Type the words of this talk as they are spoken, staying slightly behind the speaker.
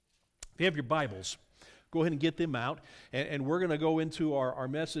If you have your Bibles, go ahead and get them out. And we're going to go into our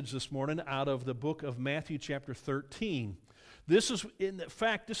message this morning out of the book of Matthew chapter 13. This is, in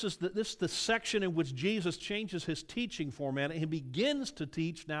fact, this is the section in which Jesus changes his teaching format, and he begins to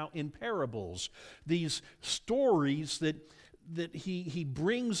teach now in parables. These stories that he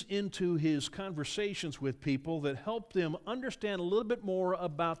brings into his conversations with people that help them understand a little bit more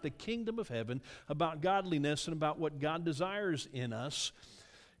about the kingdom of heaven, about godliness, and about what God desires in us.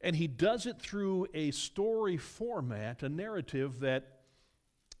 And he does it through a story format, a narrative that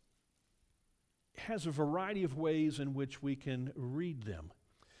has a variety of ways in which we can read them.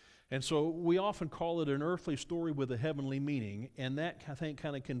 And so we often call it an earthly story with a heavenly meaning, and that, I think,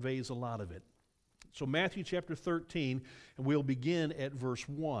 kind of conveys a lot of it. So Matthew chapter 13, and we'll begin at verse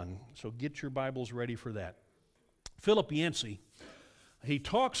 1. So get your Bibles ready for that. Philip Yancey, he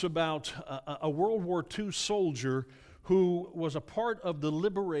talks about a World War II soldier who was a part of the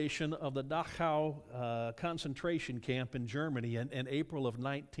liberation of the Dachau concentration camp in Germany in April of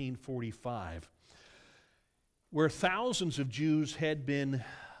 1945, where thousands of Jews had been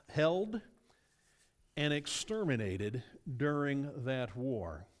held and exterminated during that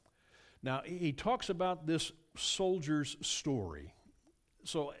war. Now, he talks about this soldier's story.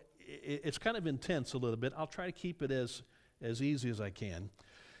 So it's kind of intense a little bit. I'll try to keep it as easy as I can.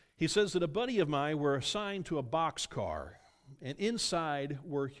 He says that a buddy of mine were assigned to a boxcar, and inside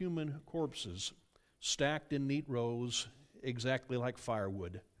were human corpses stacked in neat rows exactly like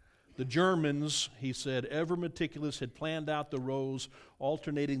firewood. The Germans, he said, ever meticulous, had planned out the rows,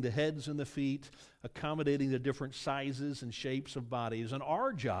 alternating the heads and the feet, accommodating the different sizes and shapes of bodies. And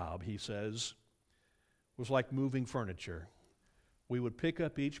our job, he says, was like moving furniture. We would pick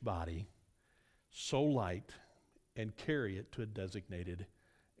up each body, so light, and carry it to a designated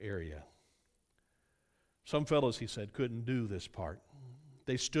area. Some fellows, he said, couldn't do this part.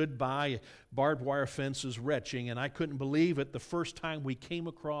 They stood by barbed wire fences retching, and I couldn't believe it the first time we came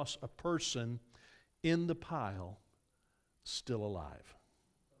across a person in the pile still alive.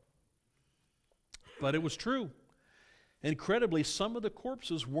 But it was true. Incredibly, some of the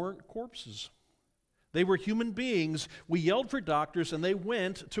corpses weren't corpses. They were human beings. We yelled for doctors, and they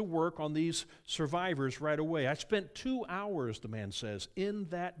went to work on these survivors right away. I spent 2 hours, the man says, in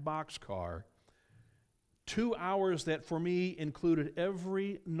that boxcar. 2 hours that for me included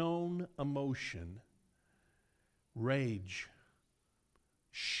every known emotion: rage,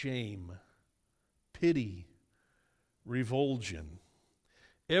 shame, pity, revulsion.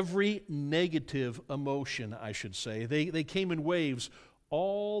 Every negative emotion, I should say. They came in waves,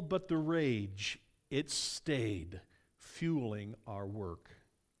 all but the rage. It stayed, fueling our work.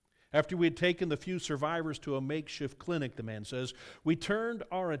 After we had taken the few survivors to a makeshift clinic, the man says, we turned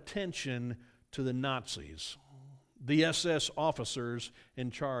our attention to the Nazis, the SS officers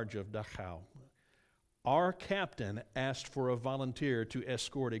in charge of Dachau. Our captain asked for a volunteer to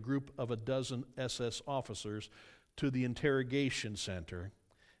escort a group of a dozen SS officers to the interrogation center,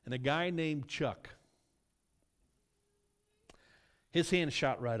 and a guy named Chuck, his hand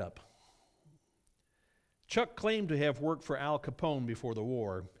shot right up. Chuck claimed to have worked for Al Capone before the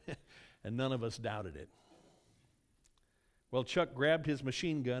war, and none of us doubted it. Well, Chuck grabbed his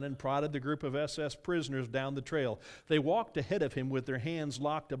machine gun and prodded the group of SS prisoners down the trail. They walked ahead of him with their hands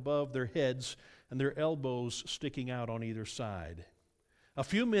locked above their heads and their elbows sticking out on either side. A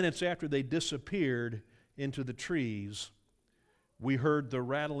few minutes after they disappeared into the trees, we heard the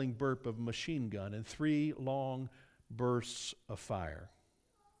rattling burp of a machine gun and 3 long bursts of fire.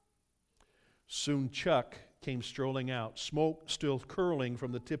 Soon Chuck came strolling out, smoke still curling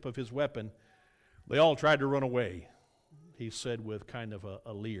from the tip of his weapon. They all tried to run away, he said with kind of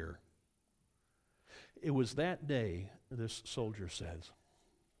a leer. It was that day, this soldier says,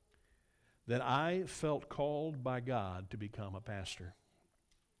 that I felt called by God to become a pastor.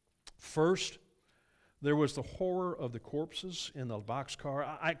 First, there was the horror of the corpses in the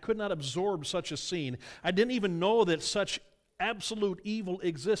boxcar. I could not absorb such a scene. I didn't even know that such absolute evil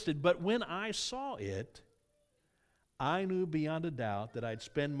existed, but when I saw it, I knew beyond a doubt that I'd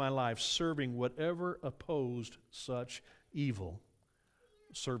spend my life serving whatever opposed such evil,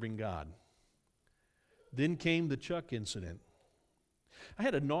 serving God. Then came the Chuck incident. I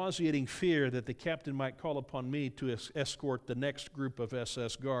had a nauseating fear that the captain might call upon me to escort the next group of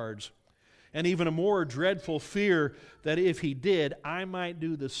SS guards, and even a more dreadful fear that if he did, I might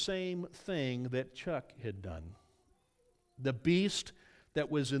do the same thing that Chuck had done. The beast that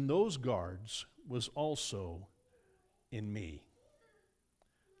was in those guards was also in me.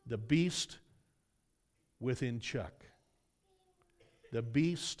 The beast within Chuck. The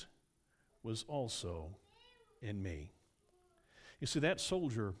beast was also in me. You see, that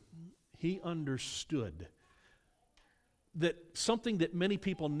soldier he understood that something that many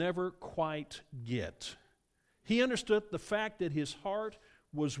people never quite get. He understood the fact that his heart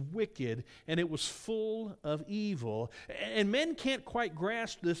was wicked and it was full of evil. And men can't quite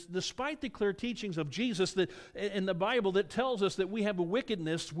grasp this, despite the clear teachings of Jesus that in the Bible that tells us that we have a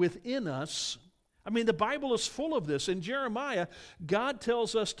wickedness within us. I mean, the Bible is full of this. In Jeremiah, God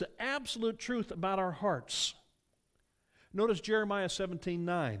tells us the absolute truth about our hearts. Notice Jeremiah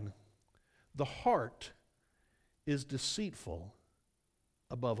 17:9. The heart is deceitful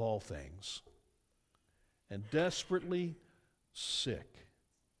above all things and desperately sick.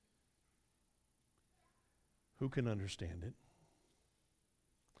 Who can understand it?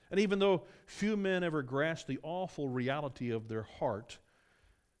 And even though few men ever grasp the awful reality of their heart,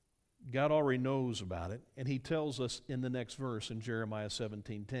 God already knows about it, and he tells us in the next verse in Jeremiah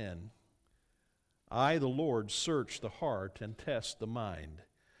 17:10, I, the Lord, search the heart and test the mind,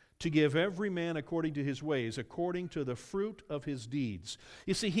 to give every man according to his ways, according to the fruit of his deeds.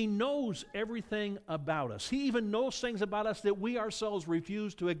 You see, he knows everything about us. He even knows things about us that we ourselves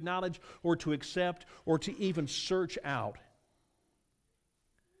refuse to acknowledge or to accept or to even search out.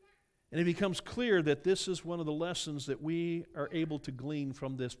 And it becomes clear that this is one of the lessons that we are able to glean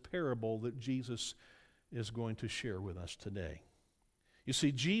from this parable that Jesus is going to share with us today. You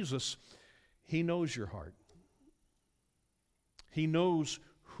see, Jesus, he knows your heart. He knows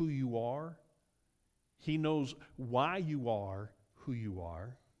who you are. He knows why you are who you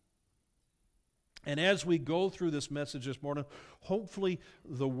are. And as we go through this message this morning, hopefully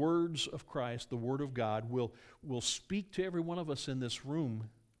the words of Christ, the Word of God, will speak to every one of us in this room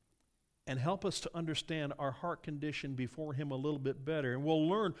and help us to understand our heart condition before Him a little bit better. And we'll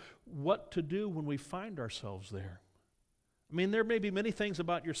learn what to do when we find ourselves there. I mean, there may be many things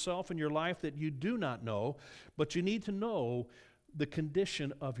about yourself and your life that you do not know, but you need to know the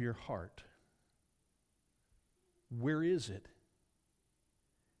condition of your heart. Where is it?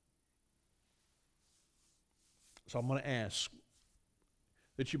 So I'm going to ask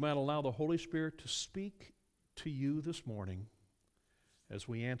that you might allow the Holy Spirit to speak to you this morning as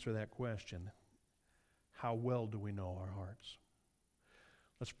we answer that question. How well do we know our hearts?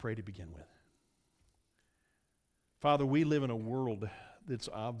 Let's pray to begin with. Father, we live in a world that's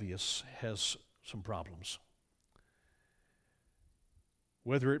obvious has some problems.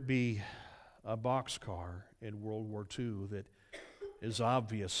 Whether it be a boxcar in World War II that is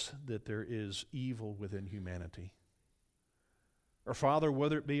obvious that there is evil within humanity. Or Father,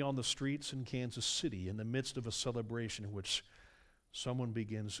 whether it be on the streets in Kansas City in the midst of a celebration in which someone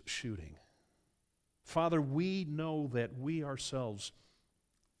begins shooting. Father, we know that we ourselves,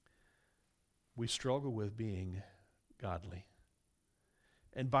 we struggle with being godly.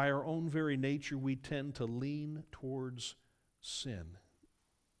 And by our own very nature, we tend to lean towards sin.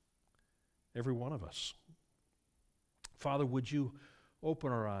 Every one of us. Father, would you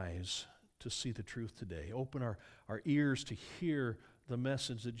open our eyes to see the truth today? Open our ears to hear the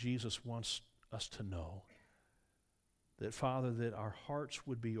message that Jesus wants us to know. That, Father, that our hearts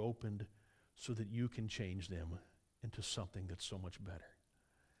would be opened so that you can change them into something that's so much better.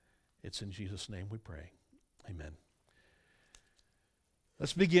 It's in Jesus' name we pray. Amen.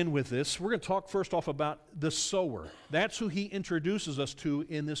 Let's begin with this. We're going to talk first off about the sower. That's who he introduces us to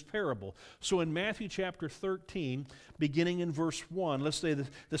in this parable. So in Matthew chapter 13, beginning in verse 1, let's say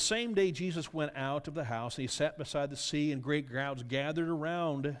the same day Jesus went out of the house, and he sat beside the sea, and great crowds gathered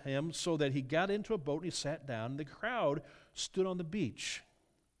around him, so that he got into a boat and he sat down, and the crowd stood on the beach.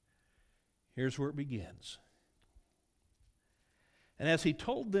 Here's where it begins. And as he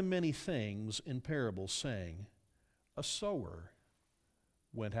told them many things in parables, saying, a sower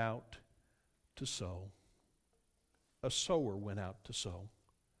went out to sow. A sower went out to sow.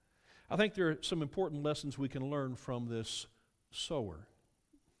 I think there are some important lessons we can learn from this sower.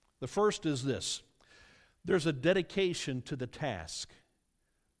 The first is this. There's a dedication to the task,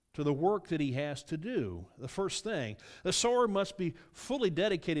 to the work that he has to do. The first thing, the sower must be fully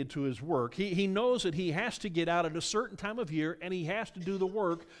dedicated to his work. He knows that he has to get out at a certain time of year, and he has to do the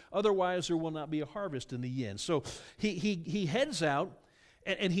work, otherwise there will not be a harvest in the end. So he heads out,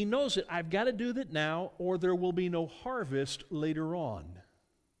 and he knows that I've got to do that now, or there will be no harvest later on.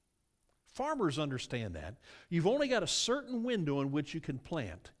 Farmers understand that. You've only got a certain window in which you can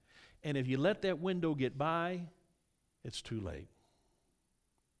plant, and if you let that window get by, it's too late.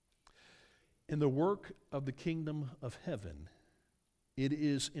 In the work of the kingdom of heaven, it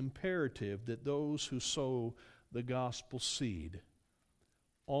is imperative that those who sow the gospel seed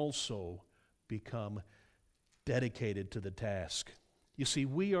also become dedicated to the task. You see,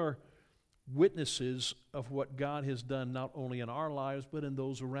 we are witnesses of what God has done not only in our lives but in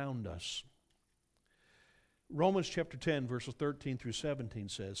those around us. Romans chapter 10, verses 13 through 17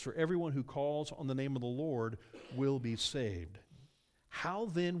 says, "For everyone who calls on the name of the Lord will be saved. How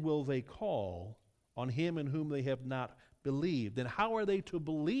then will they call on him in whom they have not believed? And how are they to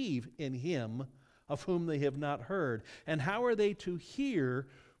believe in him of whom they have not heard? And how are they to hear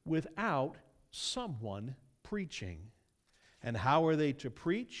without someone preaching? And how are they to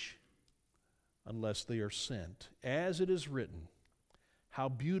preach unless they are sent? As it is written, how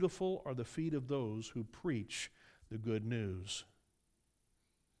beautiful are the feet of those who preach the good news.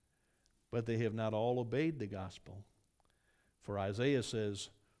 But they have not all obeyed the gospel. For Isaiah says,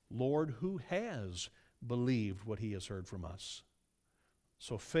 Lord, who has believed what he has heard from us?"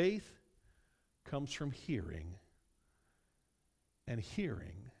 So faith comes from hearing, and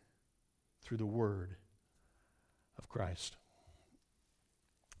hearing through the word of Christ.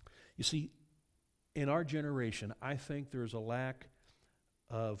 You see, in our generation, I think there's a lack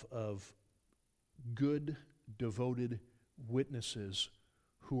of good, devoted witnesses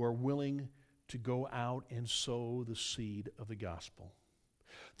who are willing to go out and sow the seed of the gospel.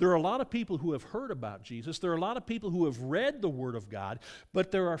 There are a lot of people who have heard about Jesus. There are a lot of people who have read the Word of God,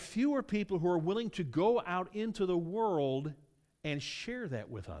 but there are fewer people who are willing to go out into the world and share that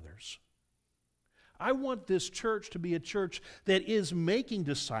with others. I want this church to be a church that is making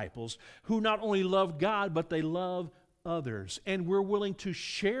disciples who not only love God, but they love others. And we're willing to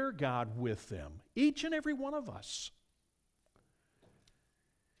share God with them, each and every one of us.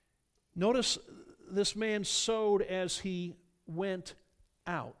 Notice this man sowed as he went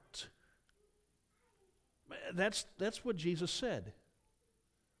out. That's what Jesus said.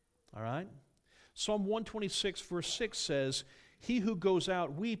 All right? Psalm 126 verse 6 says, "He who goes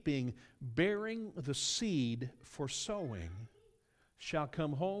out weeping, bearing the seed for sowing, shall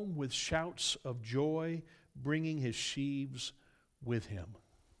come home with shouts of joy, bringing his sheaves with him."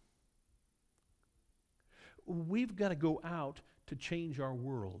 We've got to go out to change our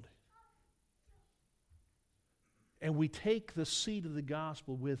world. And we take the seed of the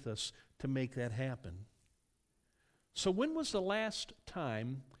gospel with us to make that happen. So when was the last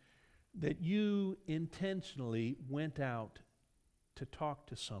time that you intentionally went out to talk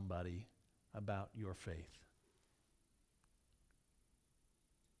to somebody about your faith?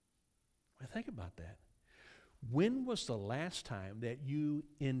 Well, think about that. When was the last time that you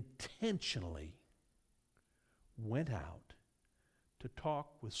intentionally went out to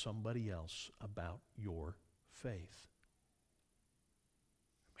talk with somebody else about your faith?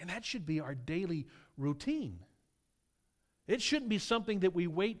 And that should be our daily routine. It shouldn't be something that we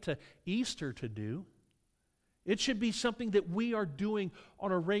wait to Easter to do. It should be something that we are doing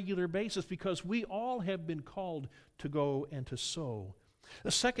on a regular basis, because we all have been called to go and to sow.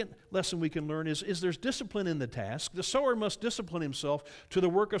 The second lesson we can learn is there's discipline in the task. The sower must discipline himself to the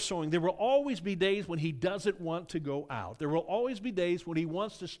work of sowing. There will always be days when he doesn't want to go out. There will always be days when he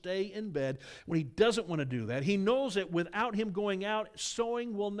wants to stay in bed, when he doesn't want to do that. He knows that without him going out,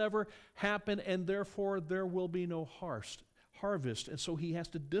 sowing will never happen, and therefore there will be no harvest. And so he has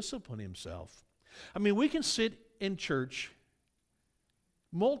to discipline himself. I mean, we can sit in church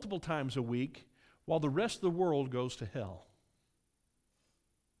multiple times a week while the rest of the world goes to hell.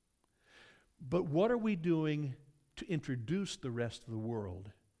 But what are we doing to introduce the rest of the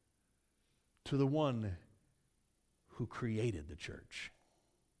world to the one who created the church?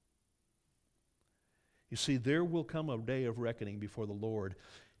 You see, there will come a day of reckoning before the Lord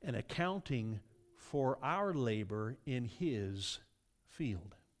and accounting for our labor in His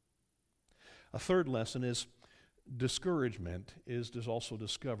field. A third lesson is discouragement is also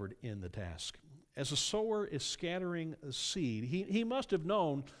discovered in the task. As a sower is scattering a seed, he must have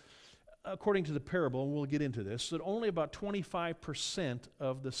known, according to the parable, and we'll get into this, that only about 25%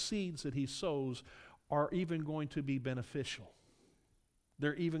 of the seeds that he sows are even going to be beneficial.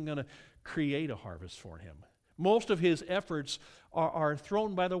 They're even going to create a harvest for him. Most of his efforts are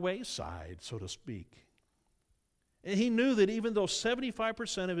thrown by the wayside, so to speak. And he knew that even though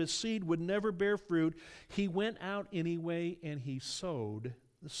 75% of his seed would never bear fruit, he went out anyway and he sowed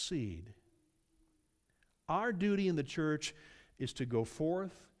the seed. Our duty in the church is to go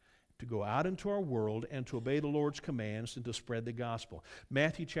forth, to go out into our world and to obey the Lord's commands and to spread the gospel.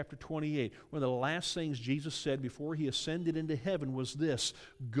 Matthew chapter 28, one of the last things Jesus said before he ascended into heaven was this: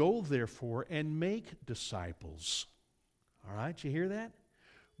 "Go therefore and make disciples." All right, you hear that?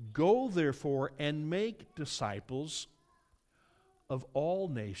 Go therefore and make disciples of all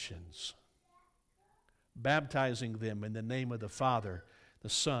nations, baptizing them in the name of the Father, the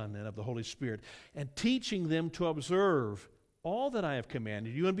Son, and of the Holy Spirit, and teaching them to observe all that I have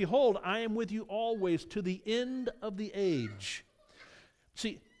commanded you, and behold, I am with you always to the end of the age.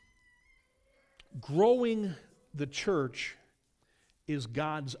 See, growing the church is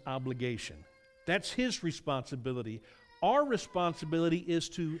God's obligation. That's His responsibility. Our responsibility is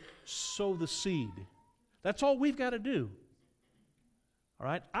to sow the seed. That's all we've got to do. All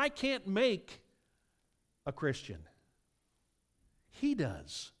right? I can't make a Christian. He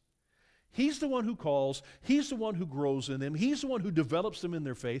does. He's the one who calls. He's the one who grows in them. He's the one who develops them in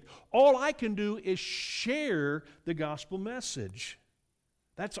their faith. All I can do is share the gospel message.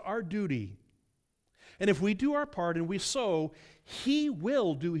 That's our duty. And if we do our part and we sow, He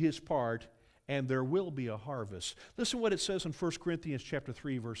will do His part, and there will be a harvest. Listen to what it says in 1 Corinthians chapter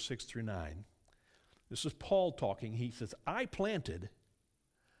 3, verse 6 through 9. This is Paul talking. He says, I planted,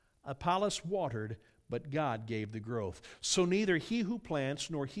 Apollos watered, but God gave the growth. So neither he who plants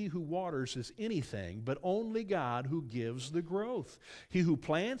nor he who waters is anything, but only God who gives the growth. He who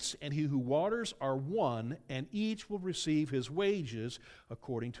plants and he who waters are one, and each will receive his wages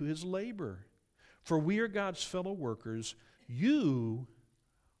according to his labor. For we are God's fellow workers. You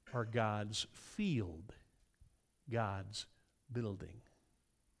are God's field, God's building.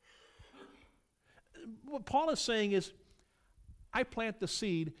 What Paul is saying is, I plant the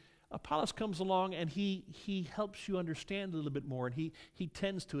seed. Apollos comes along and he helps you understand a little bit more, and he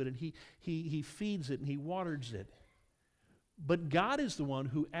tends to it, and he feeds it, and he waters it. But God is the one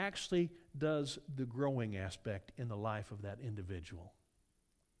who actually does the growing aspect in the life of that individual.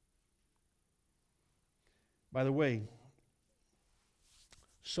 By the way,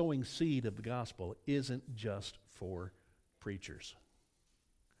 sowing seed of the gospel isn't just for preachers.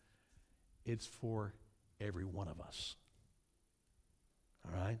 It's for every one of us.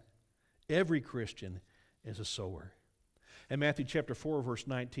 All right? Every Christian is a sower. In Matthew chapter 4, verse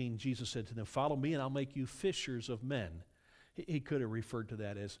 19, Jesus said to them, follow me and I'll make you fishers of men. He could have referred to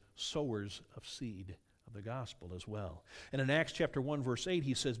that as sowers of seed of the gospel as well. And in Acts chapter 1, verse 8,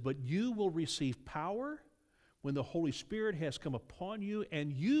 he says, but you will receive power when the Holy Spirit has come upon you,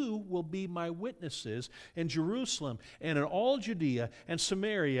 and you will be my witnesses in Jerusalem and in all Judea and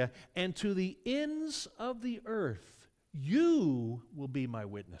Samaria and to the ends of the earth. You will be my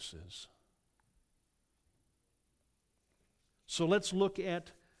witnesses. So let's look at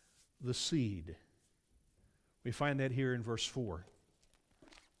the seed. We find that here in verse 4.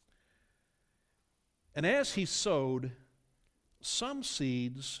 And as he sowed, some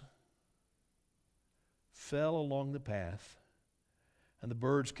seeds fell along the path, and the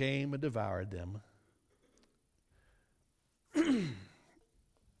birds came and devoured them.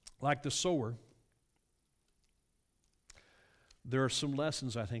 Like the sower, there are some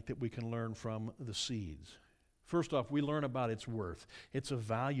lessons, I think, that we can learn from the seeds. First off, we learn about its worth. It's a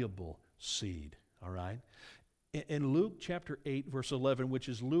valuable seed, all right? In Luke chapter 8, verse 11, which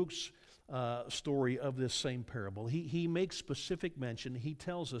is Luke's story of this same parable, he makes specific mention. He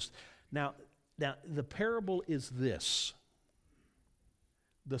tells us, now the parable is this.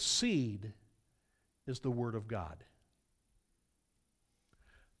 The seed is the Word of God.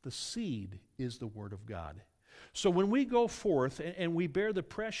 The seed is the Word of God. So when we go forth and we bear the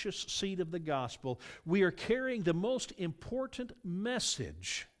precious seed of the gospel, we are carrying the most important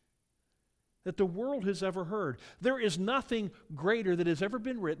message that the world has ever heard. There is nothing greater that has ever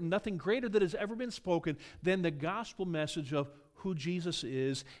been written, nothing greater that has ever been spoken than the gospel message of who Jesus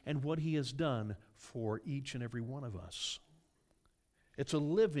is and what He has done for each and every one of us. It's a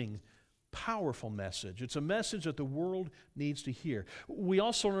living, powerful message. It's a message that the world needs to hear. We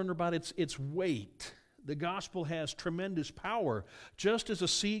also learn about its weight. The gospel has tremendous power. Just as a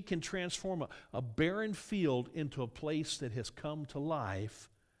seed can transform a barren field into a place that has come to life,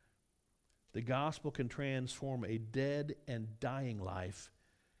 the gospel can transform a dead and dying life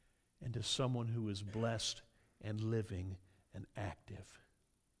into someone who is blessed and living and active.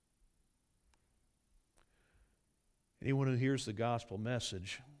 Anyone who hears the gospel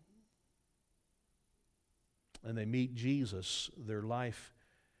message and they meet Jesus, their life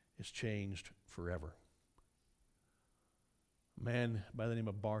is changed forever. A man by the name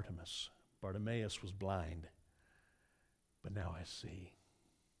of Bartimaeus was blind, but now I see.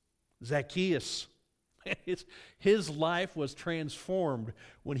 Zacchaeus, his life was transformed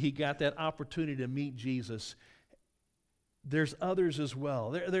when he got that opportunity to meet Jesus. There's others as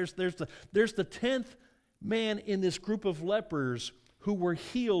well. There's the 10th man in this group of lepers who were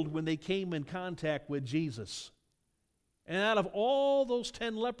healed when they came in contact with Jesus. And out of all those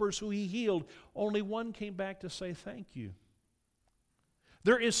 10 lepers who he healed, only one came back to say thank you.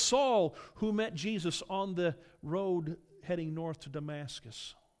 There is Saul, who met Jesus on the road heading north to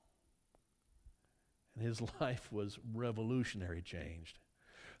Damascus. And his life was revolutionary changed.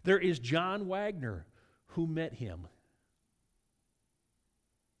 There is John Wagner who met him.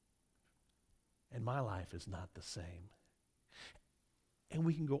 And my life is not the same. And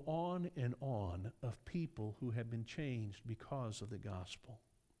we can go on and on of people who have been changed because of the gospel.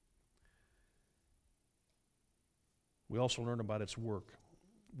 We also learn about its work.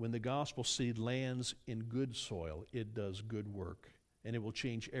 When the gospel seed lands in good soil, it does good work, and it will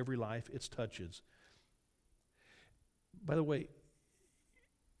change every life it touches. By the way,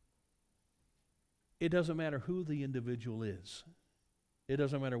 it doesn't matter who the individual is. It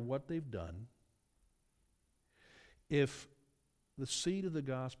doesn't matter what they've done. If the seed of the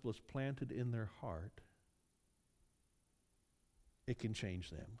gospel is planted in their heart, it can change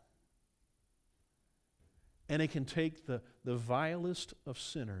them. And it can take the vilest of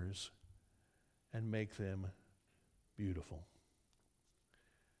sinners and make them beautiful.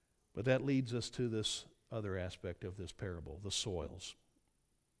 But that leads us to this other aspect of this parable, the soils.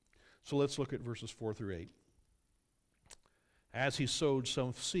 So let's look at verses 4 through 8. As he sowed,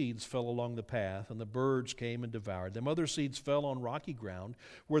 some seeds fell along the path, and the birds came and devoured them. Other seeds fell on rocky ground,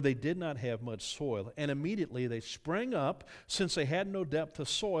 where they did not have much soil. And immediately they sprang up, since they had no depth of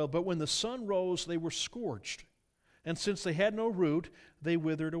soil. But when the sun rose, they were scorched. And since they had no root, they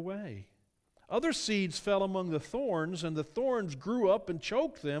withered away. Other seeds fell among the thorns, and the thorns grew up and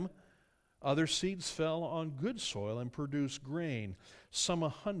choked them. Other seeds fell on good soil and produced grain, some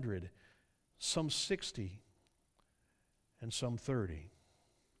 100, some 60, and some 30.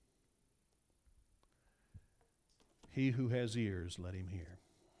 He who has ears, let him hear.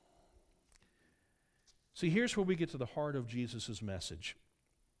 See, here's where we get to the heart of Jesus' message.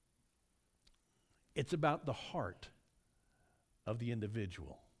 It's about the heart of the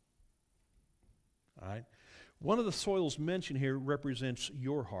individual. All right? One of the soils mentioned here represents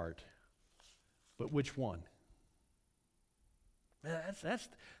your heart. But which one?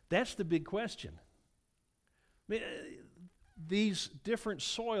 That's the big question. I mean, these different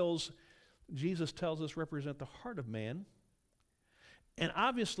soils, Jesus tells us, represent the heart of man. And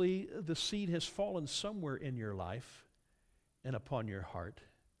obviously, the seed has fallen somewhere in your life and upon your heart.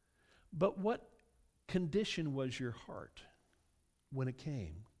 But what condition was your heart when it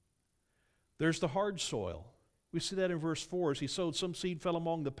came? There's the hard soil. We see that in verse 4. As he sowed, some seed fell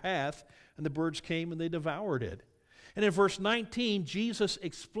along the path, and the birds came and they devoured it. And in verse 19, Jesus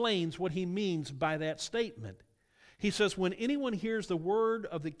explains what he means by that statement. He says, when anyone hears the word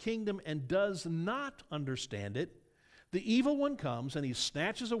of the kingdom and does not understand it, the evil one comes and he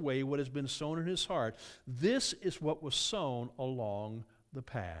snatches away what has been sown in his heart. This is what was sown along the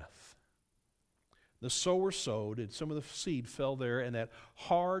path. The sower sowed, and some of the seed fell there in that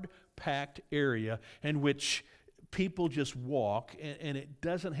hard, packed area in which people just walk, and it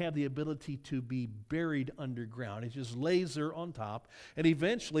doesn't have the ability to be buried underground. It just lays there on top, and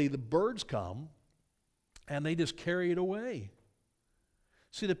eventually the birds come, and they just carry it away.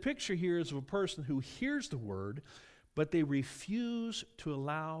 See, the picture here is of a person who hears the word, but they refuse to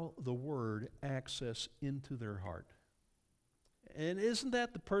allow the word access into their heart. And isn't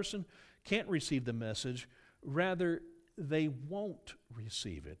that the person can't receive the message? Rather, they won't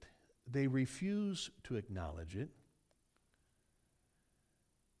receive it. They refuse to acknowledge it.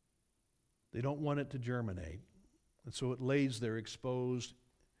 They don't want it to germinate. And so it lays there exposed,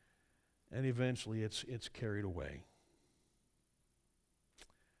 and eventually it's carried away.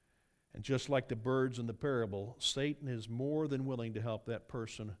 And just like the birds in the parable, Satan is more than willing to help that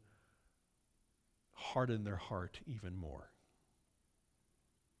person harden their heart even more.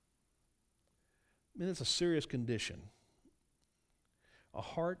 I mean, it's a serious condition. A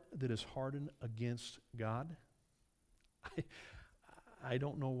heart that is hardened against God. I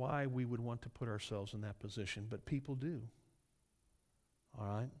don't know why we would want to put ourselves in that position, but people do. All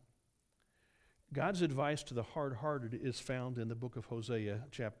right? God's advice to the hard-hearted is found in the book of Hosea,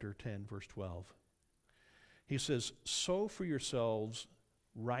 chapter 10, verse 12. He says, sow for yourselves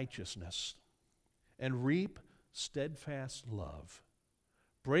righteousness and reap steadfast love.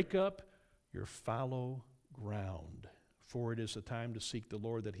 Break up your fallow ground, for it is the time to seek the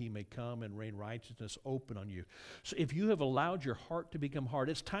Lord that he may come and rain righteousness open on you. So if you have allowed your heart to become hard,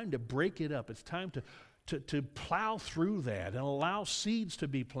 it's time to break it up. It's time to plow through that and allow seeds to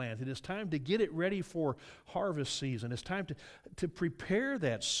be planted. It's time to get it ready for harvest season. It's time to prepare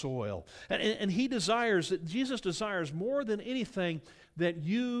that soil. And he desires, that Jesus desires more than anything that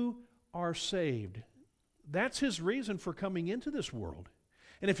you are saved. That's his reason for coming into this world.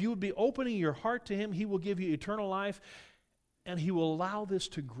 And if you would be opening your heart to him, he will give you eternal life, and he will allow this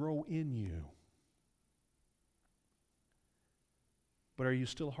to grow in you. But are you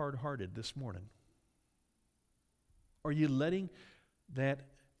still hard-hearted this morning? Are you letting that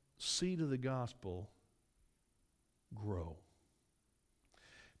seed of the gospel grow?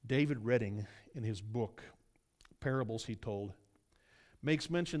 David Redding, in his book, Parables He Told, makes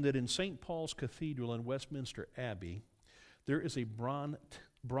mention that in St. Paul's Cathedral in Westminster Abbey, there is a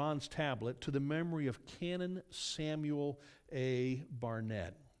bronze tablet to the memory of Canon Samuel A.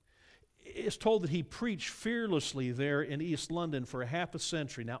 Barnett. It's told that he preached fearlessly there in East London for half a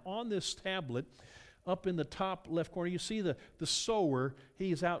century. Now, on this tablet, up in the top left corner, you see the sower.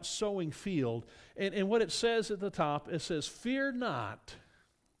 He's out sowing field. And what it says at the top, it says, "Fear not."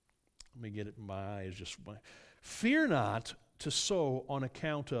 Let me get it in my eyes. Fear not to sow on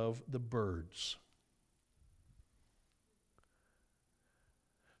account of the birds.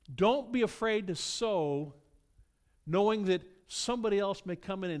 Don't be afraid to sow knowing that somebody else may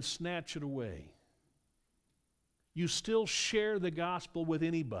come in and snatch it away. You still share the gospel with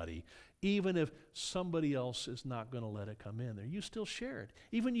anybody, even if somebody else is not going to let it come in there. You still share it.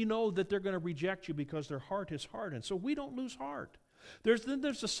 Even you know that they're going to reject you because their heart is hardened. So we don't lose heart. Then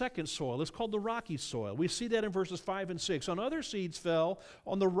there's the second soil. It's called the rocky soil. We see that in verses 5 and 6. On other seeds fell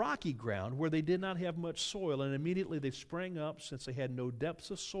on the rocky ground where they did not have much soil, and immediately they sprang up since they had no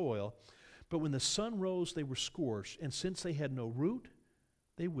depths of soil. But when the sun rose, they were scorched, and since they had no root,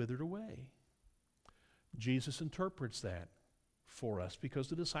 they withered away. Jesus interprets that for us because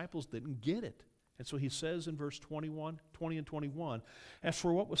the disciples didn't get it. And so he says in verse 20 and 21, "As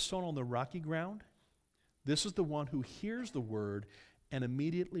for what was sown on the rocky ground, this is the one who hears the word and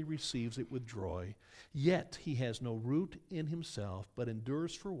immediately receives it with joy. Yet he has no root in himself, but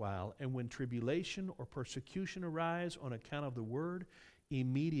endures for a while. And when tribulation or persecution arise on account of the word,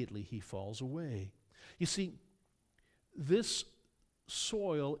 immediately he falls away." You see, this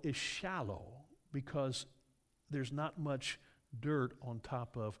soil is shallow because there's not much dirt on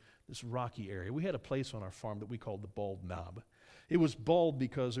top of this rocky area. We had a place on our farm that we called the Bald Knob. It was bald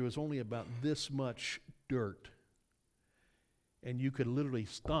because there was only about this much dirt. And you could literally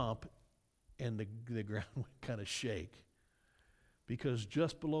stomp and the ground would kind of shake. Because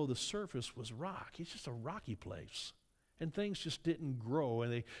just below the surface was rock. It's just a rocky place. And things just didn't grow.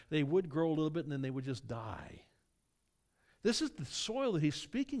 And they would grow a little bit and then they would just die. This is the soil that he's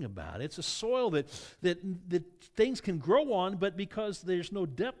speaking about. It's a soil that things can grow on, but because there's no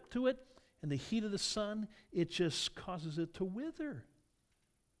depth to it and the heat of the sun, it just causes it to wither.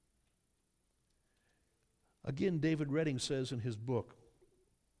 Again, David Redding says in his book,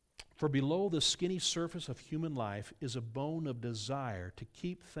 "For below the skinny surface of human life is a bone of desire to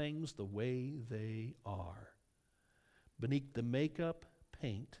keep things the way they are. Beneath the makeup,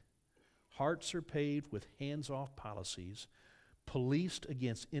 paint, hearts are paved with hands-off policies, policed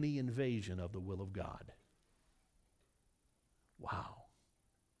against any invasion of the will of God." Wow.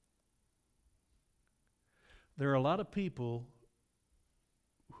 There are a lot of people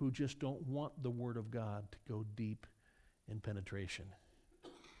who just don't want the Word of God to go deep in penetration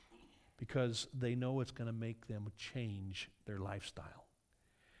because they know it's going to make them change their lifestyle.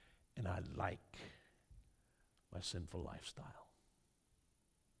 And I like my sinful lifestyle.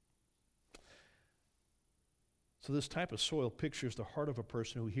 So this type of soil pictures the heart of a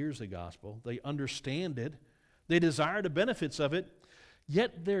person who hears the gospel. They understand it. They desire the benefits of it,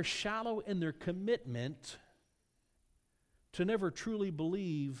 yet they're shallow in their commitment to never truly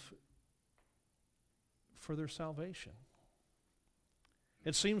believe for their salvation.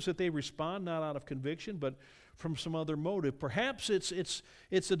 It seems that they respond not out of conviction, but from some other motive. Perhaps it's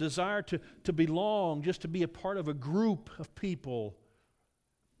a desire to belong, just to be a part of a group of people.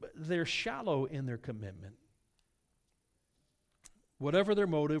 But they're shallow in their commitment. Whatever their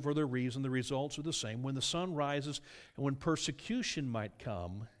motive or their reason, the results are the same. When the sun rises and when persecution might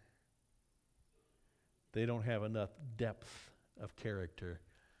come, they don't have enough depth of character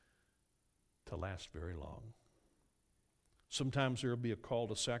to last very long. Sometimes there will be a call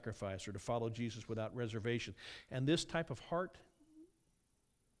to sacrifice or to follow Jesus without reservation. And this type of heart,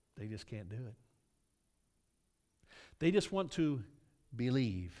 they just can't do it. They just want to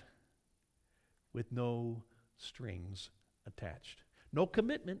believe with no strings attached. No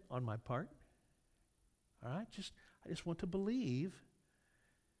commitment on my part. All right? I just want to believe.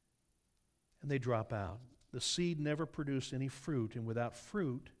 And they drop out. The seed never produced any fruit, and without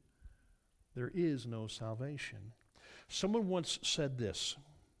fruit, there is no salvation. Someone once said this: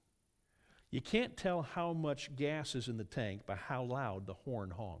 "You can't tell how much gas is in the tank by how loud the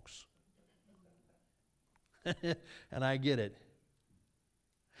horn honks." And I get it.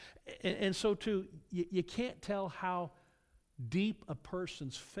 And so too, you can't tell how deep a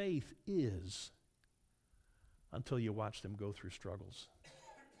person's faith is until you watch them go through struggles.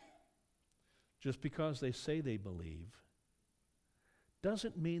 just because they say they believe,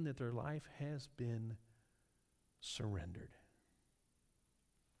 doesn't mean that their life has been surrendered.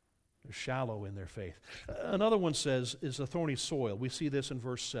 They're shallow in their faith. Another one says is a thorny soil. We see this in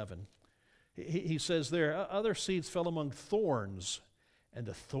verse 7. He says there, other seeds fell among thorns, and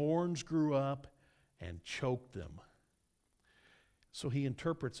the thorns grew up and choked them. So he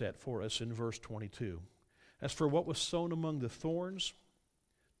interprets that for us in verse 22. As for what was sown among the thorns,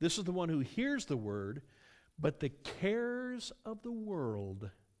 this is the one who hears the word, but the cares of the world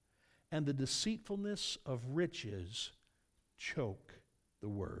and the deceitfulness of riches choke the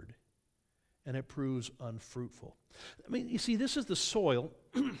word, and it proves unfruitful. I mean, you see, this is the soil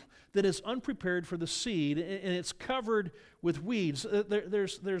that is unprepared for the seed, and it's covered with weeds.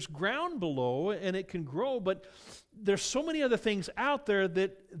 There's ground below, and it can grow, but there's so many other things out there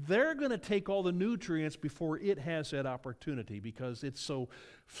that they're going to take all the nutrients before it has that opportunity, because it's so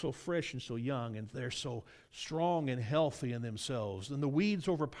fresh and so young, and they're so strong and healthy in themselves. And the weeds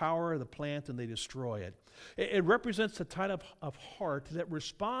overpower the plant, and they destroy it. It represents the type of heart that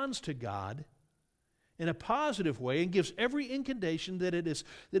responds to God in a positive way and gives every indication that it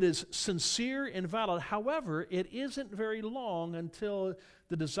is sincere and valid. However, it isn't very long until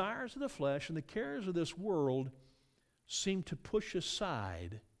the desires of the flesh and the cares of this world seem to push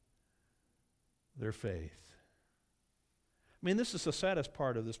aside their faith. I mean, this is the saddest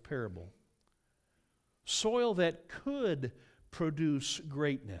part of this parable. Soil that could produce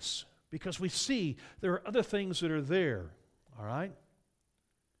greatness, because we see there are other things that are there, all right?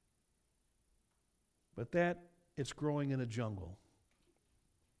 But that, it's growing in a jungle.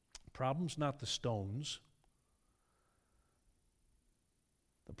 Problem's not the stones.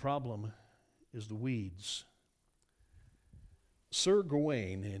 The problem is the weeds. Sir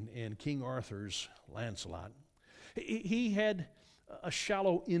Gawain in King Arthur's Lancelot, he had a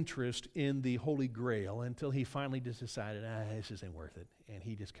shallow interest in the Holy Grail until he finally just decided, this isn't worth it, and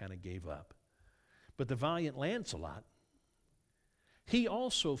he just kind of gave up. But the valiant Lancelot, he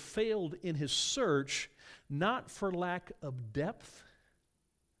also failed in his search, not for lack of depth,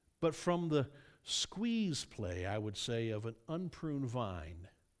 but from the squeeze play, I would say, of an unpruned vine,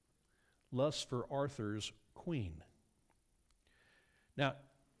 lust for Arthur's queen. Now,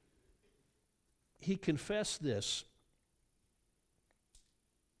 he confessed this,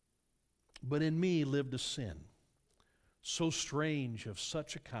 but in me lived a sin, so strange of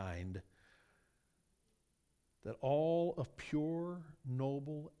such a kind that all of pure,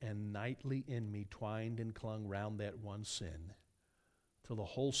 noble, and knightly in me twined and clung round that one sin, till the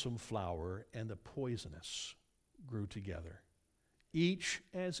wholesome flower and the poisonous grew together, each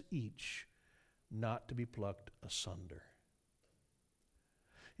as each, not to be plucked asunder.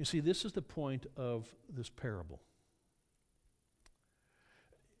 You see, this is the point of this parable.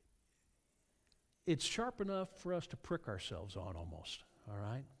 It's sharp enough for us to prick ourselves on almost, all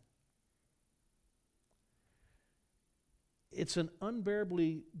right? It's an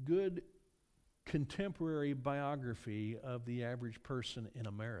unbearably good contemporary biography of the average person in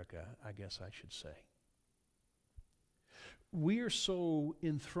America, I guess I should say. We are so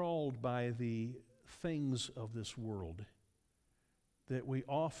enthralled by the things of this world that we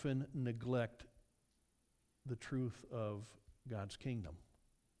often neglect the truth of God's kingdom.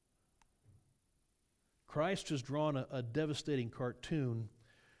 Christ has drawn a devastating cartoon,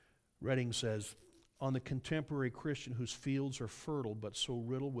 Redding says, on the contemporary Christian whose fields are fertile but so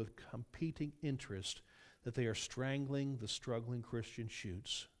riddled with competing interest that they are strangling the struggling Christian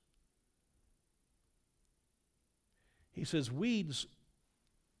shoots. He says weeds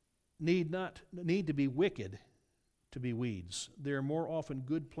need to be wicked to be weeds. They are more often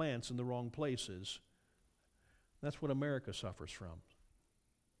good plants in the wrong places. That's what America suffers from.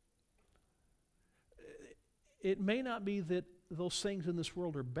 It may not be that those things in this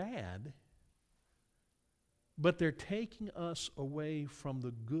world are bad, but they're taking us away from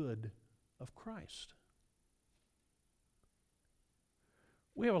the good of Christ.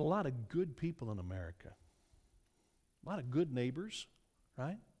 We have a lot of good people in America, a lot of good neighbors,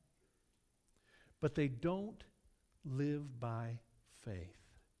 right? But they don't live by faith.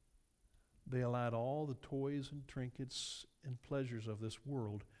 They allowed all the toys and trinkets and pleasures of this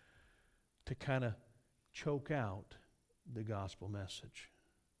world to kind of choke out the gospel message.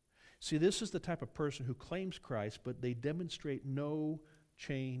 See, this is the type of person who claims Christ, but they demonstrate no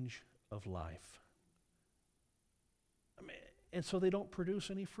change of life. I mean, and so they don't produce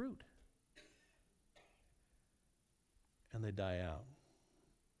any fruit. And they die out.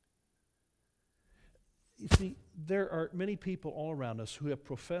 You see, there are many people all around us who have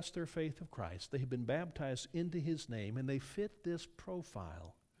professed their faith of Christ. They have been baptized into His name, and they fit this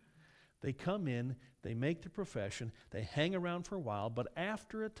profile. They come in, they make the profession, they hang around for a while, but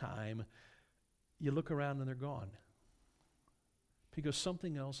after a time, you look around and they're gone. Because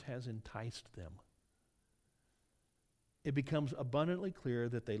something else has enticed them. It becomes abundantly clear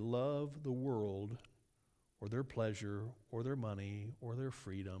that they love the world or their pleasure or their money or their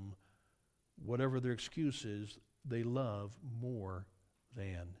freedom, whatever their excuse is, they love more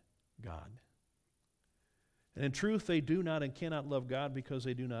than God. And in truth, they do not and cannot love God because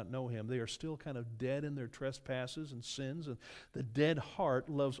they do not know Him. They are still kind of dead in their trespasses and sins, and the dead heart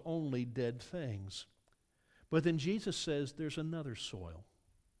loves only dead things. But then Jesus says there's another soil.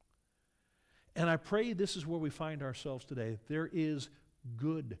 And I pray this is where we find ourselves today. There is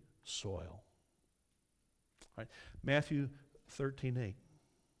good soil. All right. Matthew 13:8.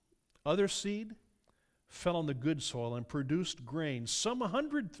 Other seed fell on the good soil and produced grain, some a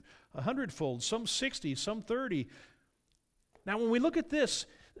hundredfold, some 60, some 30. Now when we look at this,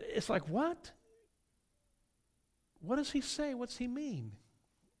 it's like, what? What does he say? What's he mean?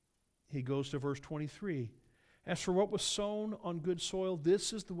 He goes to verse 23. As for what was sown on good soil,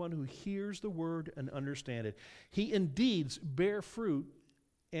 this is the one who hears the word and understands it. He indeed bears fruit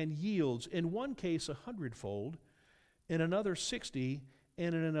and yields, in one case 100-fold, in another 60,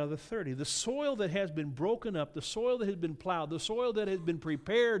 and in another 30. The soil that has been broken up, the soil that has been plowed, the soil that has been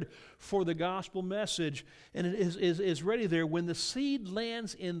prepared for the gospel message, and it is ready there. When the seed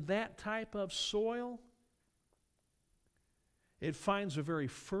lands in that type of soil, it finds a very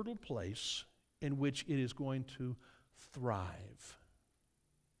fertile place in which it is going to thrive.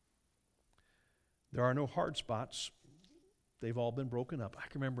 There are no hard spots. They've all been broken up. I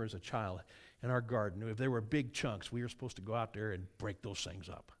can remember as a child in our garden, if there were big chunks, we were supposed to go out there and break those things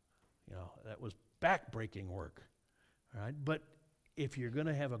up. You know, that was back-breaking work. All right? But if you're going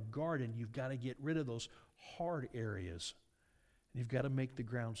to have a garden, you've got to get rid of those hard areas. You've got to make the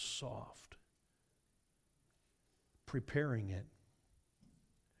ground soft. Preparing it.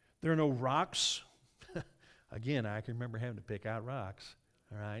 There are no rocks. Again, I can remember having to pick out rocks.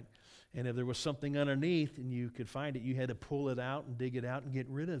 All right? And if there was something underneath and you could find it, you had to pull it out and dig it out and get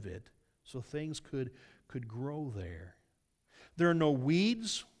rid of it so things could grow there. There are no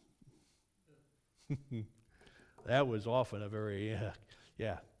weeds. That was often a very,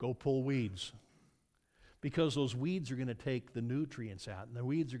 go pull weeds. Because those weeds are going to take the nutrients out, and the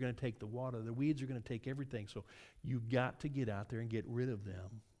weeds are going to take the water, the weeds are going to take everything. So you've got to get out there and get rid of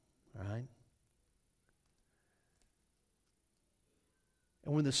them. All right?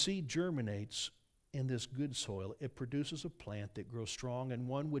 And when the seed germinates in this good soil, it produces a plant that grows strong and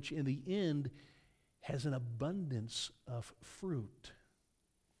one which in the end has an abundance of fruit.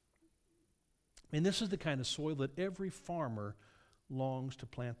 And this is the kind of soil that every farmer longs to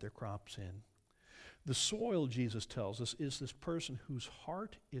plant their crops in. The soil, Jesus tells us, is this person whose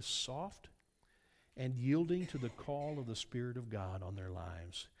heart is soft and yielding to the call of the Spirit of God on their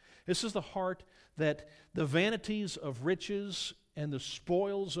lives. This is the heart that the vanities of riches and the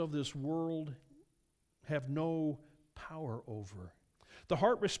spoils of this world have no power over. The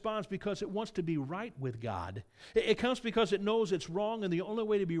heart responds because it wants to be right with God. It comes because it knows it's wrong, and the only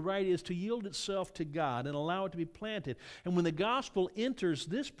way to be right is to yield itself to God and allow it to be planted. And when the gospel enters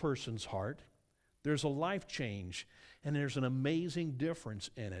this person's heart, there's a life change, and there's an amazing difference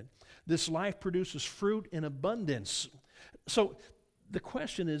in it. This life produces fruit in abundance. So the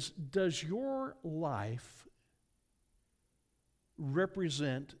question is, does your life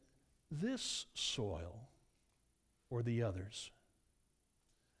represent this soil or the others?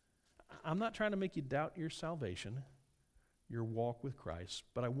 I'm not trying to make you doubt your salvation, your walk with Christ,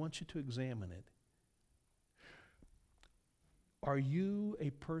 but I want you to examine it. Are you a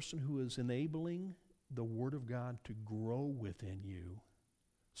person who is enabling the Word of God to grow within you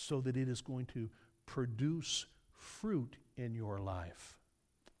so that it is going to produce fruit in your life?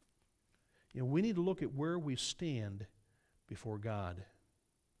 You know, we need to look at where we stand before God.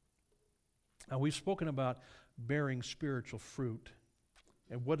 Now, we've spoken about bearing spiritual fruit.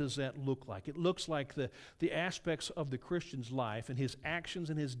 And what does that look like? It looks like the aspects of the Christian's life and his actions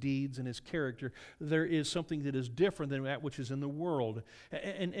and his deeds and his character. There is something that is different than that which is in the world.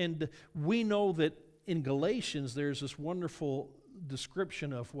 And we know that in Galatians there's this wonderful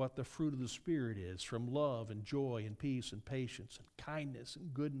description of what the fruit of the Spirit is, from love and joy and peace and patience and kindness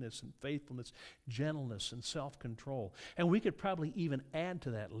and goodness and faithfulness, gentleness and self-control. And we could probably even add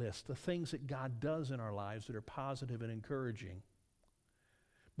to that list the things that God does in our lives that are positive and encouraging.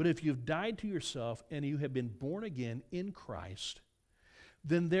 But if you've died to yourself and you have been born again in Christ,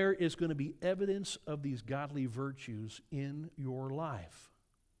 then there is going to be evidence of these godly virtues in your life.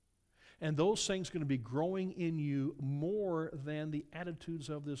 And those things are going to be growing in you more than the attitudes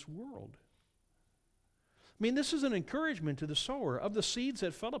of this world. I mean, this is an encouragement to the sower. Of the seeds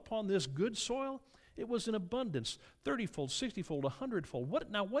that fell upon this good soil, it was in abundance, 30-fold, 60-fold, 100-fold.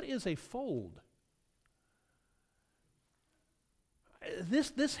 What is a fold?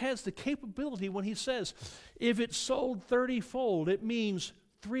 This has the capability when he says, if it sold 30-fold, it means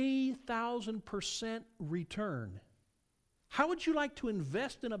 3,000% return. How would you like to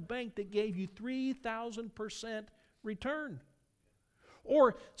invest in a bank that gave you 3,000% return?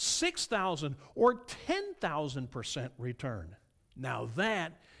 Or 6,000 or 10,000% return? Now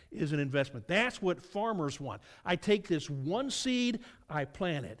that is an investment. That's what farmers want. I take this one seed, I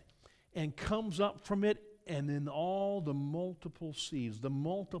plant it, and comes up from it, and then all the multiple seeds, the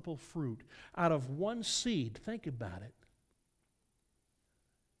multiple fruit. Out of one seed, think about it,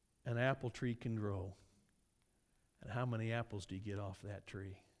 an apple tree can grow. And how many apples do you get off that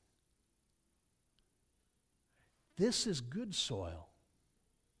tree? This is good soil.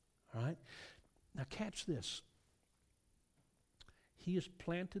 All right? Now catch this. He has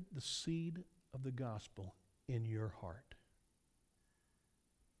planted the seed of the gospel in your heart.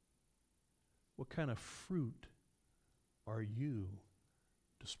 What kind of fruit are you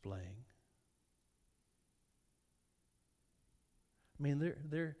displaying? I mean,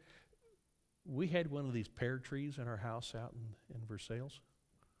 we had one of these pear trees in our house out in Versailles.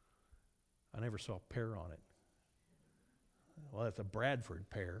 I never saw a pear on it. Well, it's a Bradford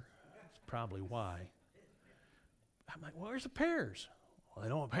pear. That's probably why. I'm like, well, where's the pears? Well, they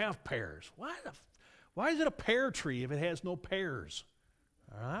don't have pears. Why is it a pear tree if it has no pears?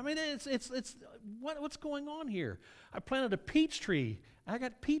 I mean, what's going on here? I planted a peach tree. I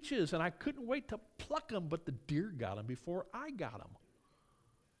got peaches, and I couldn't wait to pluck them, but the deer got them before I got them.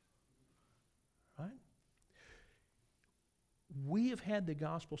 Right? We have had the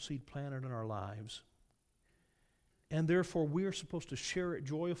gospel seed planted in our lives, and therefore we are supposed to share it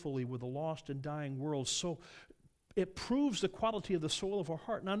joyfully with a lost and dying world. So it proves the quality of the soil of our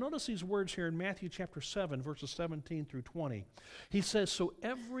heart. Now notice these words here in Matthew chapter 7, verses 17 through 20. He says, so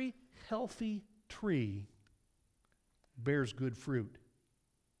every healthy tree bears good fruit,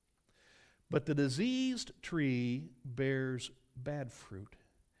 but the diseased tree bears bad fruit.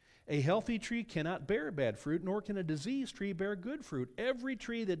 A healthy tree cannot bear bad fruit, nor can a diseased tree bear good fruit. Every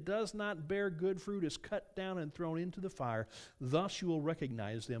tree that does not bear good fruit is cut down and thrown into the fire. Thus you will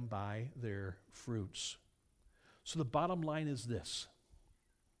recognize them by their fruits. So the bottom line is this.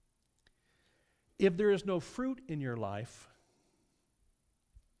 If there is no fruit in your life,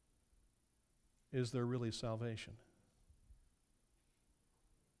 is there really salvation?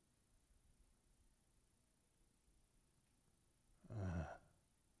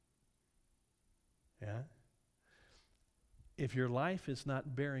 Yeah? If your life is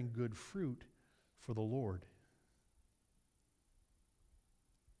not bearing good fruit for the Lord,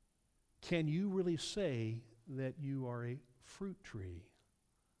 can you really say that you are a fruit tree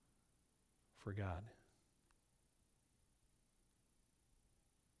for God?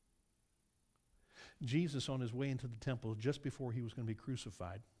 Jesus, on his way into the temple, just before he was going to be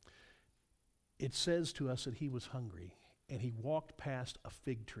crucified, it says to us that he was hungry, and he walked past a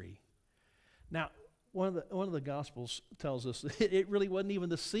fig tree. Now, one of the Gospels tells us that it really wasn't even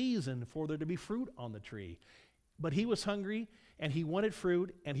the season for there to be fruit on the tree. But he was hungry, and he wanted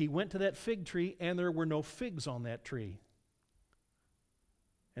fruit, and he went to that fig tree, and there were no figs on that tree.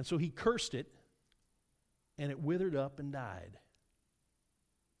 And so he cursed it, and it withered up and died.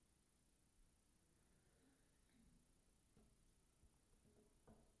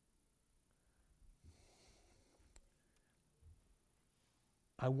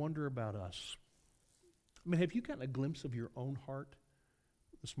 I wonder about us. I mean, have you gotten a glimpse of your own heart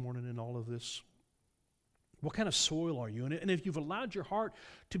this morning in all of this? What kind of soil are you in? And if you've allowed your heart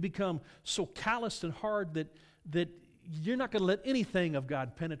to become so calloused and hard that you're not going to let anything of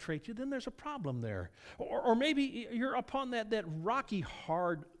God penetrate you, then there's a problem there. Or maybe you're upon that rocky,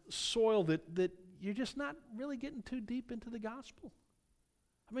 hard soil that you're just not really getting too deep into the gospel.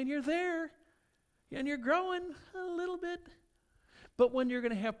 I mean, you're there, and you're growing a little bit. But when you're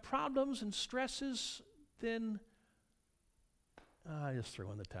going to have problems and stresses, then I just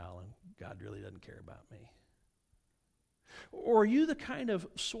throw in the towel and God really doesn't care about me. Or are you the kind of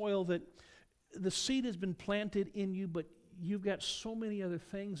soil that the seed has been planted in you, but you've got so many other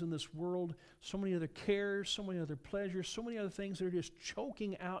things in this world, so many other cares, so many other pleasures, so many other things that are just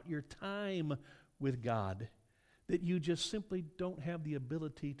choking out your time with God, that you just simply don't have the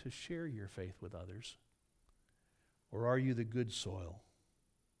ability to share your faith with others? Or are you the good soil?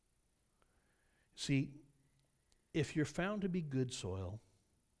 See, if you're found to be good soil,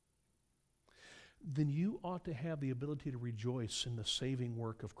 then you ought to have the ability to rejoice in the saving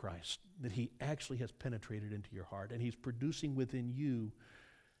work of Christ, that he actually has penetrated into your heart, and he's producing within you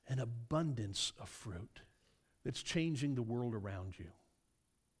an abundance of fruit that's changing the world around you.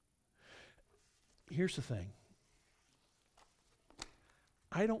 Here's the thing.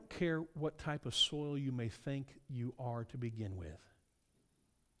 I don't care what type of soil you may think you are to begin with.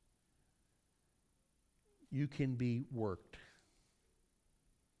 You can be worked.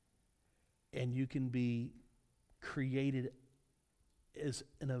 And you can be created as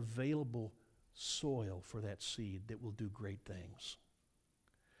an available soil for that seed that will do great things.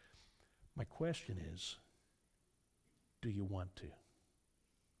 My question is, do you want to?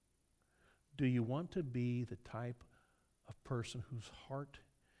 Do you want to be the type of person whose heart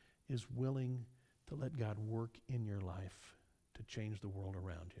is willing to let God work in your life to change the world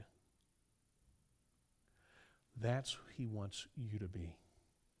around you? That's who he wants you to be.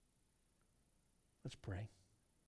 Let's pray.